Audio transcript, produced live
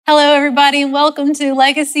everybody, and welcome to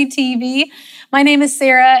Legacy TV. My name is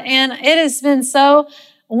Sarah, and it has been so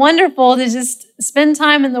wonderful to just spend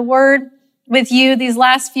time in the Word with you these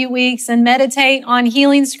last few weeks and meditate on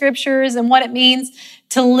healing scriptures and what it means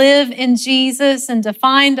to live in Jesus and to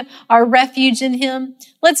find our refuge in Him.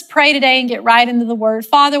 Let's pray today and get right into the Word.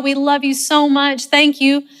 Father, we love you so much. Thank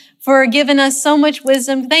you for giving us so much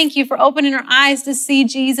wisdom. Thank you for opening our eyes to see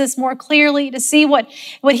Jesus more clearly, to see what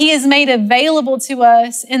He has made available to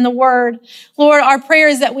us in the Word. Lord, our prayer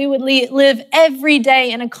is that we would live every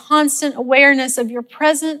day in a constant awareness of your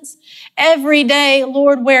presence. Every day,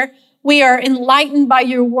 Lord, where we are enlightened by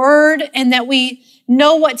your Word and that we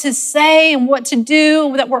know what to say and what to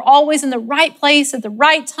do, that we're always in the right place at the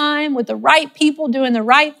right time with the right people doing the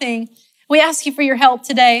right thing. We ask you for your help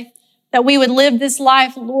today, that we would live this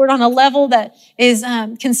life, Lord, on a level that is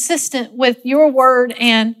consistent with your word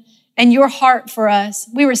and your heart for us.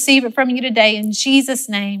 We receive it from you today in Jesus'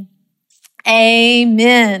 name.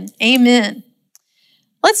 Amen. Amen.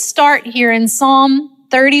 Let's start here in Psalm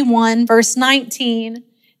 31, verse 19.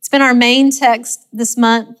 It's been our main text this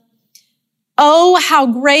month. Oh, how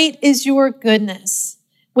great is your goodness,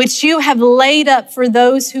 which you have laid up for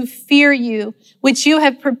those who fear you, which you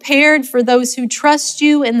have prepared for those who trust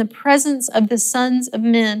you in the presence of the sons of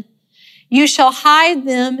men. You shall hide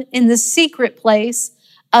them in the secret place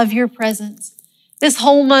of your presence. This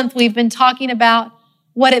whole month we've been talking about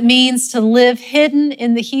what it means to live hidden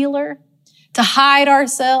in the healer, to hide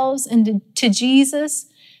ourselves into Jesus,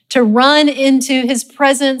 to run into his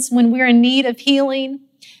presence when we're in need of healing,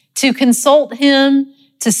 to consult him,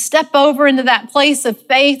 to step over into that place of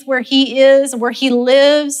faith where he is, where he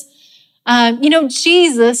lives.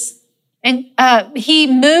 Jesus, and he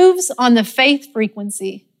moves on the faith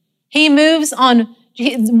frequency. He moves on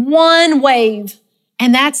one wave,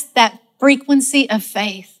 and that's that frequency of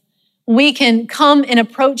faith. We can come and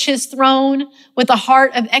approach his throne with a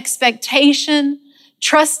heart of expectation,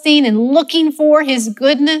 trusting and looking for his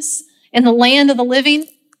goodness in the land of the living.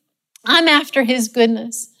 I'm after his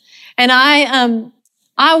goodness, and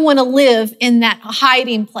I want to live in that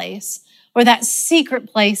hiding place or that secret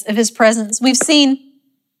place of his presence. We've seen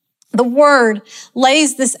the word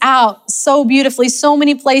lays this out so beautifully. So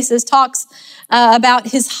many places talks about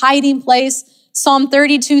his hiding place. Psalm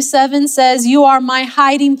 32:7 says, you are my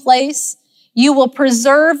hiding place. You will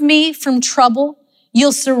preserve me from trouble.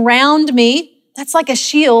 You'll surround me. That's like a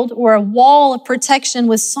shield or a wall of protection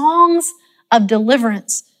with songs of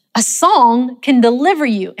deliverance. A song can deliver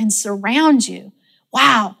you and surround you.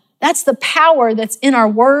 Wow. That's the power that's in our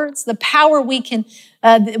words, the power we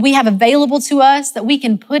have available to us that we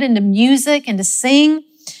can put into music and to sing.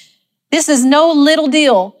 This is no little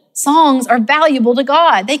deal. Songs are valuable to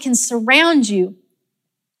God. They can surround you.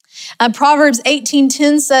 Proverbs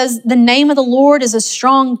 18:10 says, the name of the Lord is a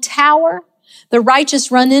strong tower. The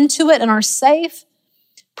righteous run into it and are safe.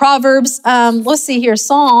 Proverbs,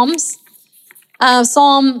 Psalms.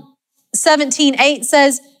 Psalm 17:8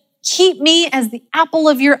 says, keep me as the apple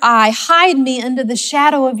of your eye. Hide me under the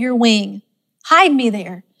shadow of your wing. Hide me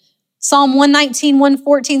there. Psalm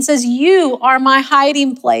 119:114 says, you are my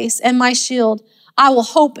hiding place and my shield. I will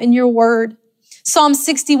hope in your word. Psalm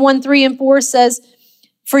 61:3-4 says,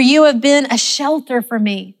 for you have been a shelter for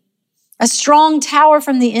me, a strong tower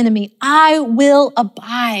from the enemy. I will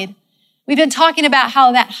abide. We've been talking about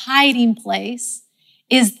how that hiding place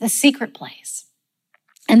is the secret place.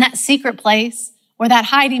 And that secret place or that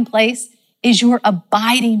hiding place is your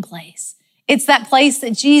abiding place. It's that place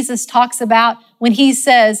that Jesus talks about when he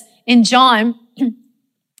says in John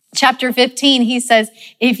chapter 15, he says,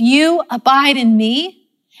 if you abide in me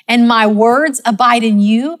and my words abide in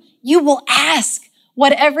you, you will ask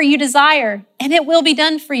whatever you desire and it will be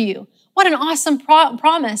done for you. What an awesome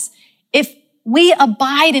promise. If we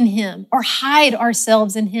abide in him or hide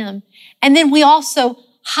ourselves in him, and then we also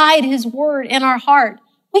hide his word in our heart,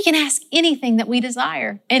 we can ask anything that we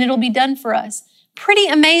desire and it'll be done for us. Pretty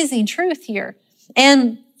amazing truth here.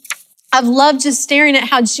 And I've loved just staring at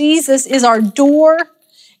how Jesus is our door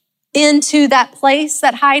into that place,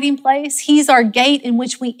 that hiding place. He's our gate in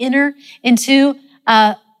which we enter into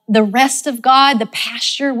the rest of God, the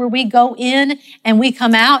pasture where we go in and we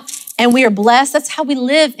come out and we are blessed. That's how we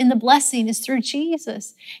live in the blessing, is through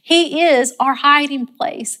Jesus. He is our hiding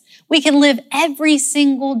place. We can live every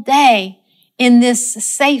single day in this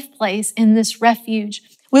safe place, in this refuge.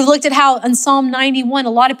 We've looked at how in Psalm 91,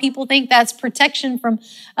 a lot of people think that's protection from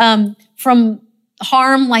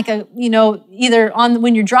harm, like either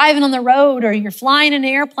when you're driving on the road or you're flying in an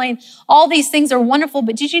airplane. All these things are wonderful,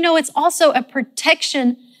 but did you know it's also a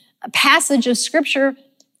protection, a passage of scripture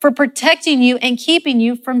for protecting you and keeping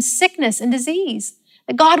you from sickness and disease?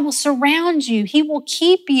 that God will surround you. He will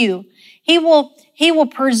keep you. He will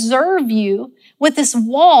preserve you with this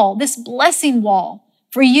wall, this blessing wall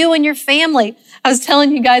for you and your family. I was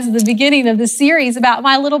telling you guys at the beginning of the series about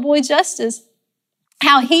my little boy, Justice,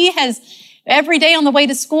 how he has, every day on the way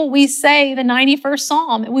to school, we say the 91st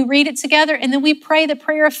Psalm, and we read it together, and then we pray the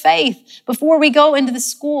prayer of faith before we go into the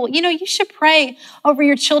school. You know, you should pray over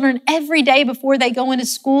your children every day before they go into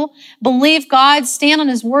school. Believe God, stand on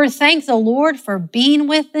His word. Thank the Lord for being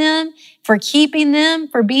with them, for keeping them,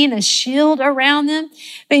 for being a shield around them.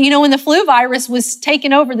 But you know, when the flu virus was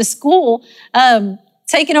taking over the school,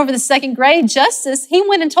 taking over the second grade, Justice, he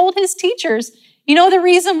went and told his teachers, you know the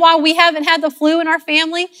reason why we haven't had the flu in our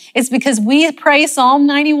family? It's because we pray Psalm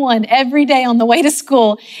 91 every day on the way to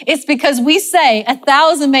school. It's because we say,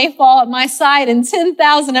 1,000 may fall at my side and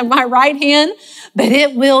 10,000 at my right hand, but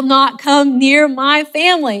it will not come near my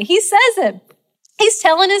family. He says it. He's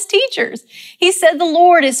telling his teachers. He said, the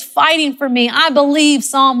Lord is fighting for me. I believe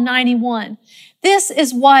Psalm 91. This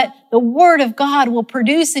is what the Word of God will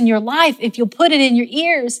produce in your life if you'll put it in your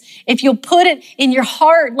ears, if you'll put it in your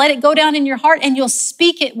heart, let it go down in your heart, and you'll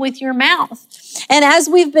speak it with your mouth. And as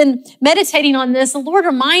we've been meditating on this, the Lord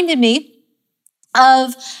reminded me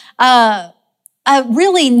of a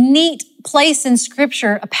really neat place in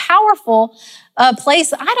Scripture, a powerful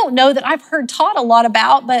place I don't know that I've heard taught a lot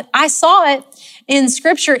about, but I saw it in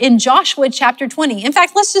Scripture in Joshua chapter 20. In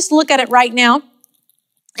fact, let's just look at it right now.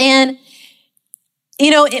 And you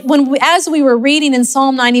know, as we were reading in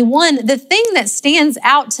Psalm 91, the thing that stands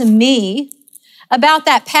out to me about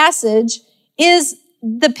that passage is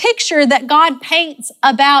the picture that God paints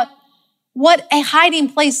about what a hiding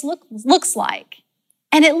place looks like.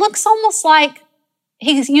 And it looks almost like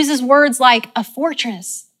he uses words like a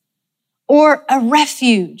fortress or a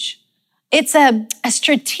refuge. It's a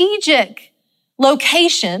strategic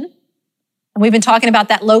location. And we've been talking about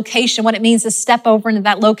that location, what it means to step over into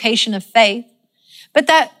that location of faith. But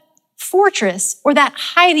that fortress or that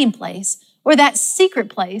hiding place or that secret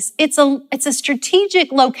place, it's a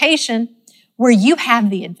strategic location where you have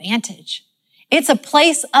the advantage. It's a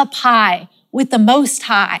place up high with the Most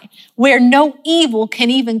High where no evil can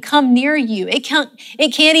even come near you. It can't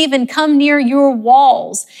even come near your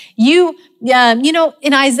walls. You know,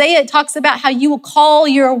 in Isaiah, it talks about how you will call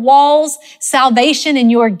your walls salvation and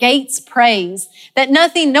your gates praise, that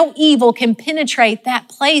no evil can penetrate that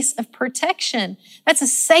place of protection. That's a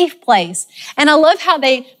safe place. And I love how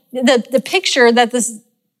the picture that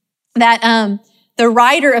the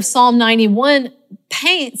writer of Psalm 91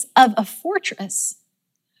 paints of a fortress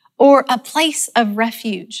or a place of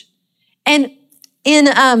refuge. And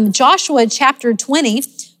in Joshua chapter 20,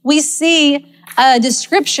 we see a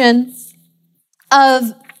description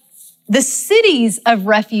of the cities of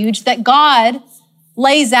refuge that God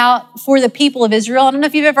lays out for the people of Israel. I don't know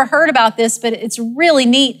if you've ever heard about this, but it's really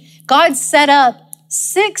neat. God set up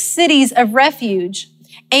 6 cities of refuge.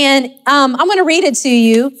 And I'm going to read it to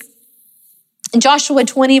you. In Joshua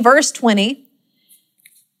 20, verse 20.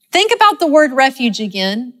 Think about the word refuge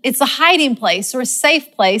again. It's a hiding place or a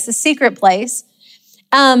safe place, a secret place.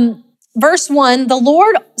 Verse 1, the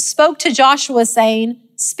Lord spoke to Joshua saying,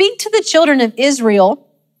 speak to the children of Israel,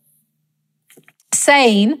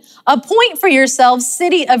 saying, appoint for yourselves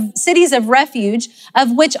cities of refuge,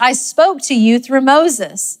 of which I spoke to you through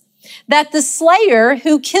Moses, that the slayer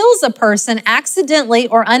who kills a person accidentally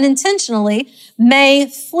or unintentionally may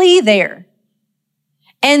flee there.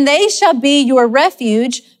 And they shall be your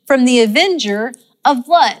refuge from the avenger of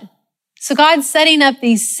blood. So God's setting up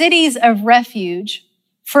these cities of refuge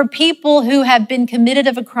for people who have been committed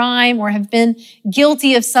of a crime or have been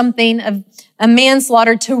guilty of something, of a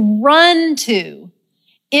manslaughter, to run to.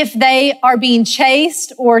 If they are being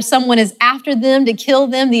chased or someone is after them to kill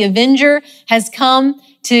them, the avenger has come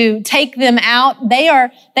to take them out.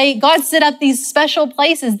 God set up these special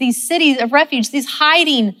places, these cities of refuge, these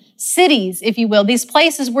hiding cities, if you will, these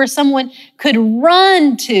places where someone could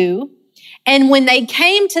run to. And when they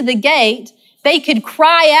came to the gate, they could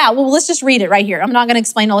cry out. Well, let's just read it right here. I'm not going to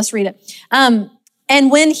explain it. Let's read it.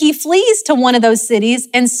 And when he flees to one of those cities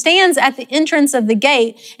and stands at the entrance of the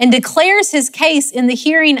gate and declares his case in the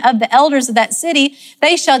hearing of the elders of that city,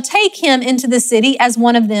 they shall take him into the city as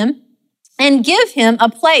one of them and give him a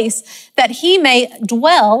place that he may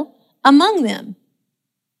dwell among them.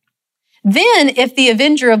 Then, if the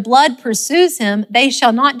avenger of blood pursues him, they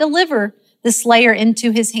shall not deliver the slayer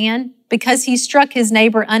into his hand, because he struck his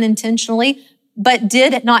neighbor unintentionally, but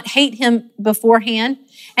did not hate him beforehand.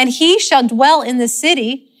 And he shall dwell in the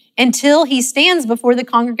city until he stands before the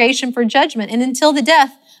congregation for judgment, and until the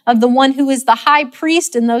death of the one who is the high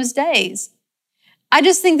priest in those days. I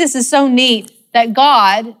just think this is so neat that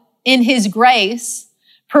God, in his grace,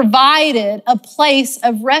 provided a place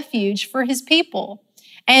of refuge for his people.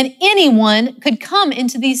 And anyone could come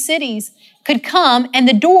into these cities, could come, and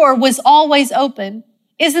the door was always open.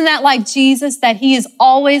 Isn't that like Jesus, that he is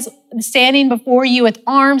always standing before you with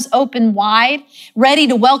arms open wide, ready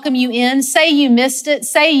to welcome you in? Say you missed it.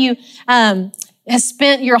 Say you have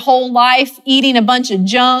spent your whole life eating a bunch of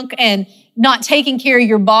junk and not taking care of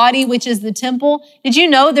your body, which is the temple. Did you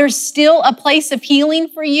know there's still a place of healing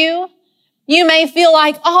for you? You may feel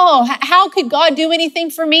like, oh, how could God do anything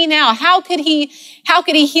for me now? How could he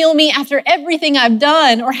heal me after everything I've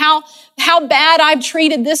done? Or how bad I've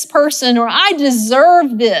treated this person, or I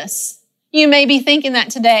deserve this. You may be thinking that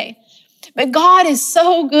today. But God is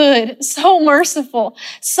so good, so merciful,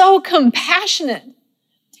 so compassionate.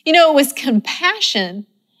 You know, it was compassion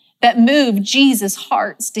that moved Jesus'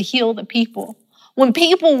 hearts to heal the people. When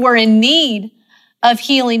people were in need of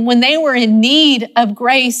healing, when they were in need of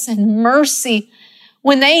grace and mercy,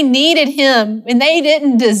 when they needed him and they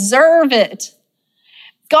didn't deserve it,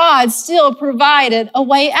 God still provided a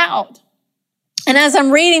way out. And as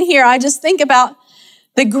I'm reading here, I just think about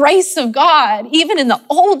the grace of God, even in the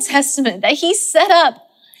Old Testament, that he set up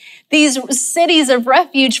these cities of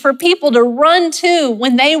refuge for people to run to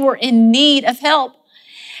when they were in need of help.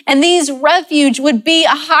 And these refuge would be a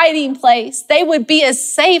hiding place. They would be a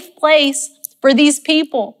safe place for these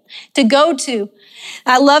people to go to.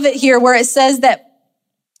 I love it here where it says that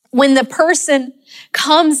when the person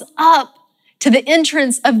comes up to the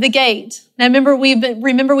entrance of the gate. Now remember we've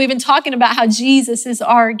been talking about how Jesus is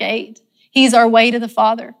our gate. He's our way to the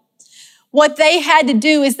Father. What they had to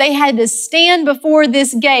do is they had to stand before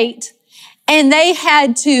this gate and they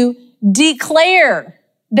had to declare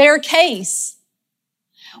their case.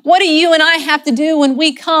 What do you and I have to do when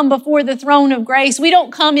we come before the throne of grace? We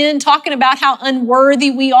don't come in talking about how unworthy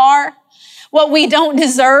we are, what we don't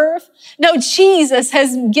deserve. No, Jesus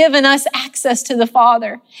has given us access to the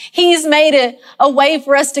Father. He's made it a way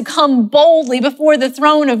for us to come boldly before the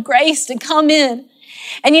throne of grace, to come in.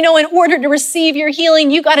 And you know, in order to receive your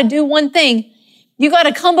healing, you got to do one thing. You got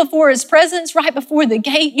to come before his presence right before the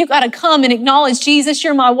gate. You got to come and acknowledge, Jesus,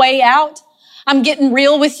 you're my way out. I'm getting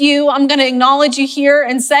real with you. I'm going to acknowledge you here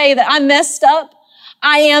and say that I messed up.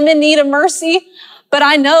 I am in need of mercy, but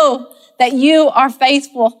I know that you are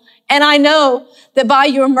faithful. And I know that by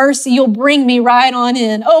your mercy, you'll bring me right on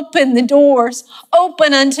in. Open the doors.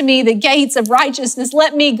 Open unto me the gates of righteousness.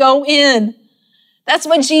 Let me go in. That's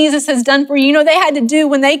what Jesus has done for you. You know, they had to do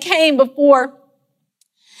when they came before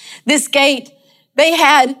this gate, they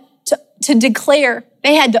had to declare,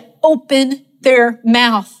 they had to open their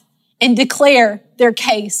mouth and declare their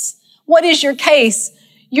case. What is your case?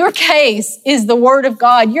 Your case is the word of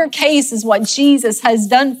God. Your case is what Jesus has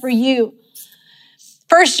done for you.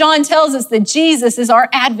 1 John tells us that Jesus is our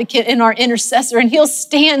advocate and our intercessor, and he'll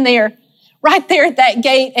stand there, right there at that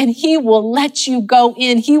gate, and he will let you go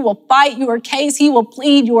in. He will fight your case. He will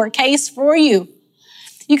plead your case for you.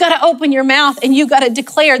 You got to open your mouth and you got to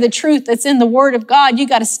declare the truth that's in the word of God. You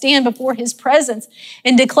got to stand before his presence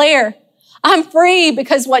and declare, I'm free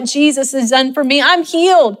because what Jesus has done for me. I'm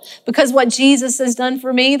healed because what Jesus has done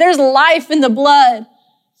for me. There's life in the blood.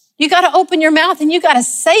 You got to open your mouth and you got to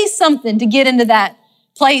say something to get into that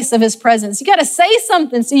place of his presence. You got to say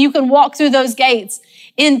something so you can walk through those gates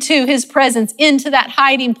into his presence, into that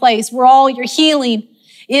hiding place where all your healing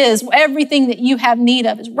is. Everything that you have need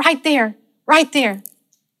of is right there, right there.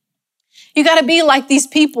 You got to be like these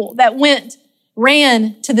people that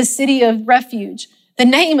ran to the city of refuge. The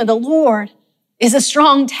name of the Lord is a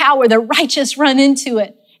strong tower. The righteous run into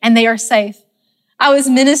it and they are safe. I was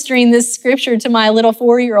ministering this scripture to my little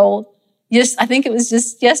 4-year-old. I think it was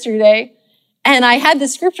just yesterday. And I had the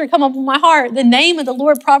scripture come up in my heart. The name of the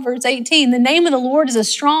Lord, Proverbs 18, the name of the Lord is a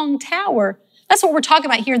strong tower. That's what we're talking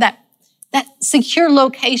about here, that secure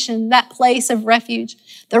location, that place of refuge.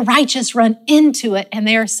 The righteous run into it and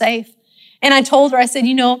they are safe. And I told her, I said,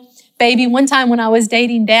 you know, baby, one time when I was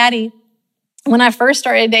dating Daddy, when I first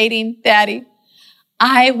started dating Daddy,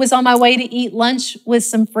 I was on my way to eat lunch with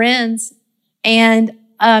some friends and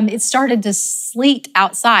it started to sleet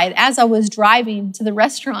outside as I was driving to the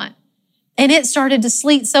restaurant. And it started to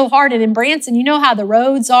sleet so hard. And in Branson, you know how the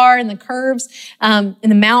roads are and the curves and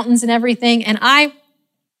the mountains and everything. And I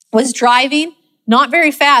was driving, not very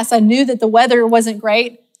fast. I knew that the weather wasn't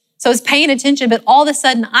great. So I was paying attention, but all of a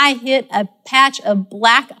sudden I hit a patch of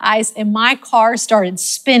black ice and my car started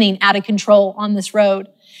spinning out of control on this road.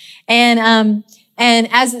 And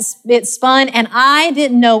as it spun, and I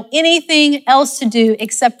didn't know anything else to do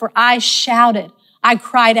except for I shouted. I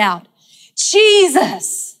cried out,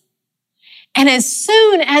 Jesus! And as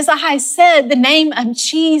soon as I said the name of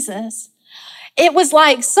Jesus, it was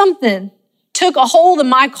like something took a hold of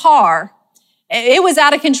my car. It was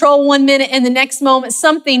out of control one minute, and the next moment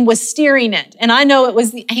something was steering it. And I know it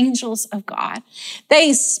was the angels of God.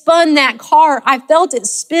 They spun that car. I felt it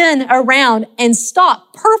spin around and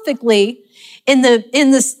stop perfectly on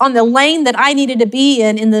the lane that I needed to be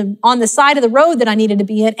on the side of the road that I needed to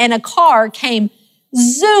be in, and a car came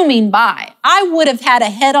zooming by. I would have had a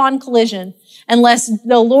head-on collision unless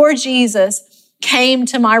the Lord Jesus came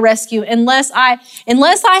to my rescue. Unless I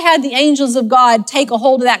had the angels of God take a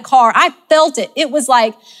hold of that car. I felt it. It was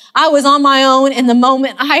like I was on my own, and the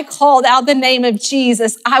moment I called out the name of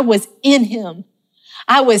Jesus, I was in him.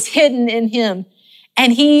 I was hidden in him,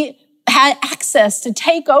 and he had access to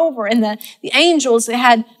take over, and the angels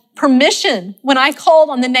had permission when I called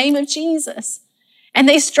on the name of Jesus, and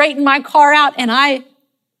they straightened my car out, and I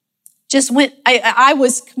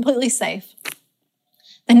was completely safe.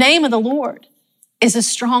 The name of the Lord is a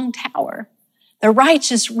strong tower. The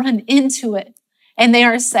righteous run into it and they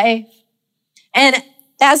are safe. And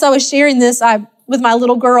as I was sharing this with my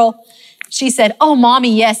little girl, she said, "Oh,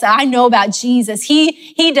 Mommy, yes, I know about Jesus.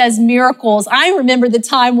 He does miracles." I remember the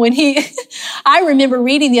time when I remember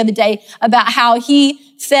reading the other day about how he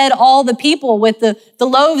fed all the people with the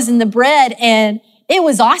loaves and the bread, and it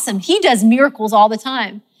was awesome. He does miracles all the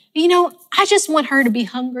time. You know, I just want her to be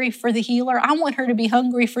hungry for the healer. I want her to be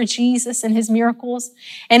hungry for Jesus and his miracles.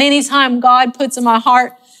 And anytime God puts in my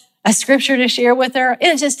heart a scripture to share with her,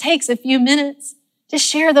 it just takes a few minutes. Just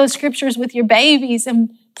share those scriptures with your babies and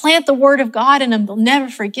plant the word of God in them. They'll never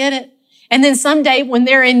forget it. And then someday when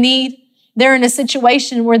they're in need, they're in a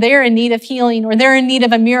situation where they're in need of healing or they're in need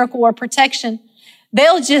of a miracle or protection,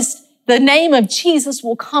 the name of Jesus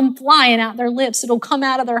will come flying out their lips. It'll come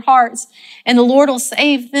out of their hearts, and the Lord will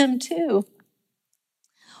save them too.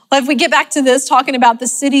 Well, if we get back to this, talking about the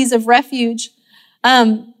cities of refuge,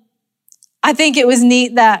 I think it was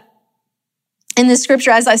neat that in the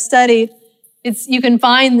scripture, as I studied, you can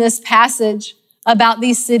find this passage about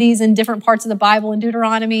these cities in different parts of the Bible, in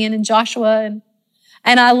Deuteronomy and in Joshua.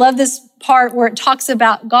 And I love this part where it talks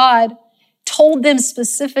about God told them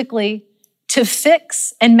specifically to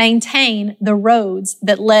fix and maintain the roads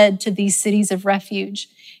that led to these cities of refuge.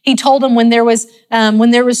 He told them when there was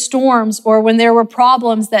storms or when there were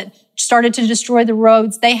problems that started to destroy the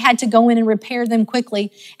roads, they had to go in and repair them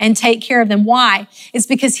quickly and take care of them. Why? It's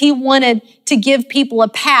because he wanted to give people a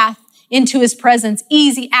path into his presence,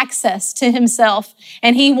 easy access to himself.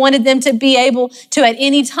 And he wanted them to be able to at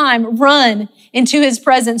any time run into his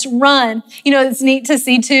presence, run. You know, it's neat to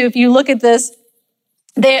see too, if you look at this,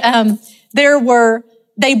 they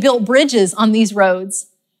built bridges on these roads,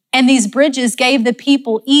 and these bridges gave the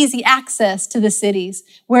people easy access to the cities,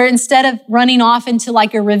 where instead of running off into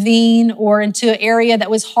like a ravine or into an area that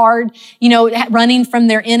was hard, running from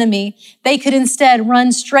their enemy, they could instead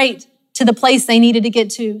run straight to the place they needed to get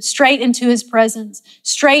to, straight into his presence,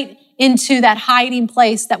 straight into that hiding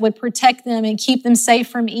place that would protect them and keep them safe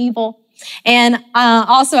from evil. And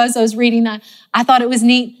also, as I was reading, I thought it was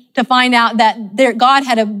neat to find out that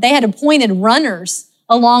they had appointed runners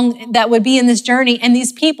along that would be in this journey, and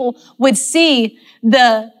these people would see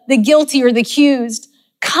the guilty or the accused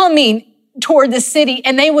coming toward the city,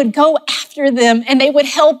 and they would go after them, and they would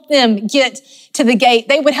help them get to the gate.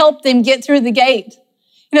 They would help them get through the gate.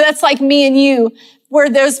 That's like me and you, where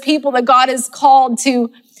those people that God has called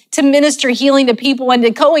to minister healing to people and to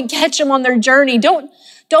go and catch them on their journey. Don't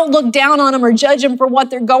look down on them or judge them for what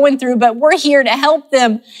they're going through, but we're here to help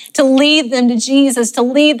them, to lead them to Jesus, to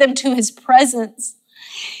lead them to his presence.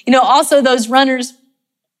 Also those runners,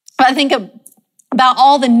 I think about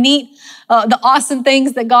all the neat, the awesome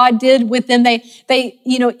things that God did with them.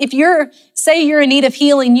 If you're in need of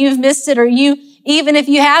healing, you've missed it, or even if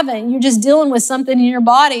you haven't, you're just dealing with something in your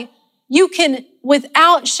body, you can,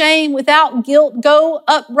 without shame, without guilt, go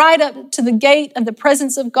right up to the gate of the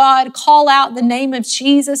presence of God, call out the name of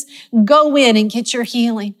Jesus, go in and get your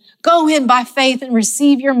healing. Go in by faith and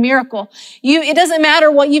receive your miracle. It doesn't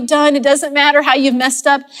matter what you've done. It doesn't matter how you've messed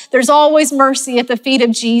up. There's always mercy at the feet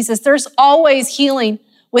of Jesus. There's always healing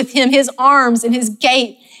with him. His arms and his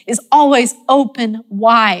gate is always open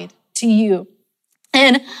wide to you.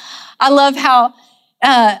 And I love how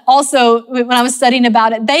also when I was studying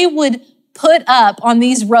about it, they would put up on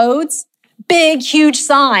these roads big, huge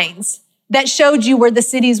signs that showed you where the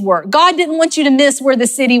cities were. God didn't want you to miss where the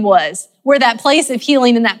city was, where that place of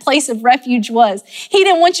healing and that place of refuge was. He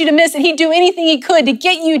didn't want you to miss it. He'd do anything he could to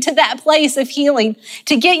get you to that place of healing,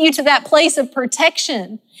 to get you to that place of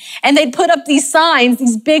protection. And they'd put up these signs,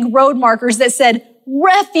 these big road markers that said,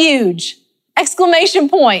 refuge, exclamation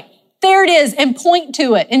point. There it is, and point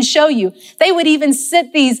to it and show you. They would even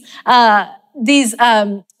sit these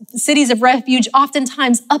cities of refuge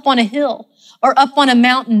oftentimes up on a hill or up on a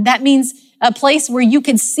mountain. That means a place where you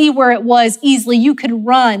could see where it was easily. You could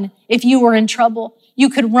run if you were in trouble. You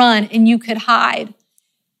could run and you could hide.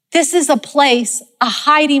 This is a place, a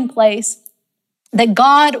hiding place that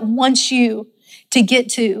God wants you to get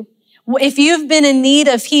to. If you've been in need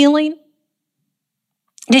of healing,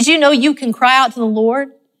 did you know you can cry out to the Lord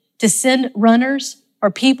to send runners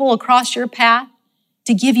or people across your path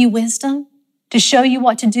to give you wisdom, to show you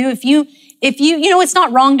what to do? If you it's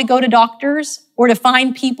not wrong to go to doctors or to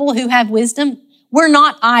find people who have wisdom. We're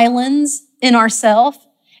not islands in ourselves.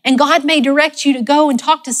 And God may direct you to go and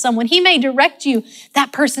talk to someone. He may direct you.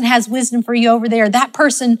 That person has wisdom for you over there. That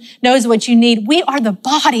person knows what you need. We are the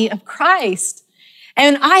body of Christ.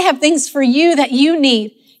 And I have things for you that you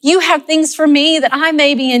need. You have things for me that I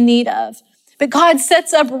may be in need of. But God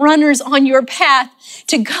sets up runners on your path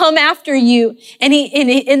to come after you. And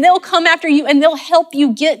they'll come after you and they'll help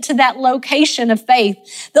you get to that location of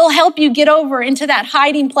faith. They'll help you get over into that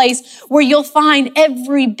hiding place where you'll find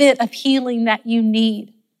every bit of healing that you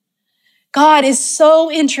need. God is so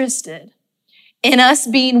interested in us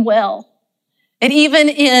being well. And even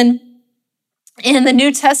in the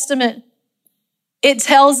New Testament, it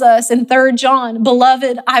tells us in 3 John,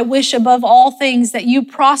 beloved, I wish above all things that you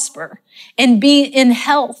prosper and be in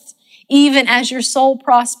health, even as your soul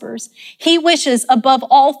prospers. He wishes above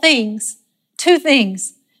all things, 2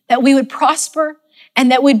 things, that we would prosper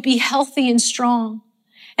and that we'd be healthy and strong,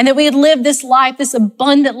 and that we would live this life, this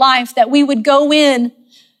abundant life, that we would go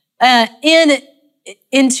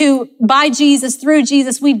by Jesus, through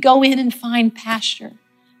Jesus, we'd go in and find pasture.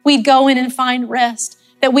 We'd go in and find rest,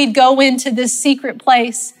 that we'd go into this secret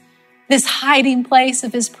place, this hiding place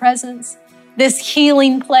of his presence, this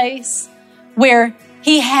healing place where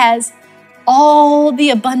he has all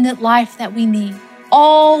the abundant life that we need,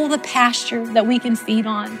 all the pasture that we can feed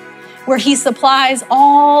on, where he supplies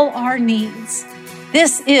all our needs.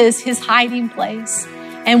 This is his hiding place,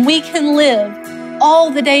 and we can live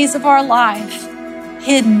all the days of our life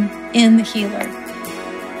hidden in the healer.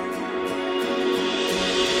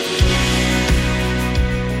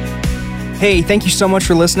 Hey, thank you so much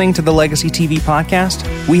for listening to the Legacy TV podcast.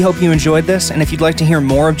 We hope you enjoyed this, and if you'd like to hear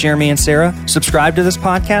more of Jeremy and Sarah, subscribe to this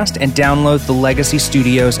podcast and download the Legacy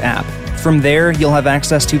Studios app. From there, you'll have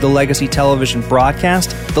access to the Legacy Television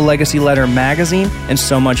broadcast, the Legacy Letter magazine, and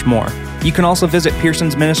so much more. You can also visit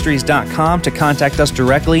pearsonsministries.com to contact us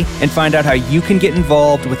directly and find out how you can get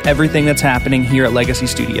involved with everything that's happening here at Legacy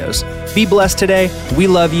Studios. Be blessed today. We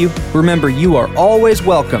love you. Remember, you are always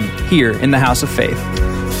welcome here in the House of Faith.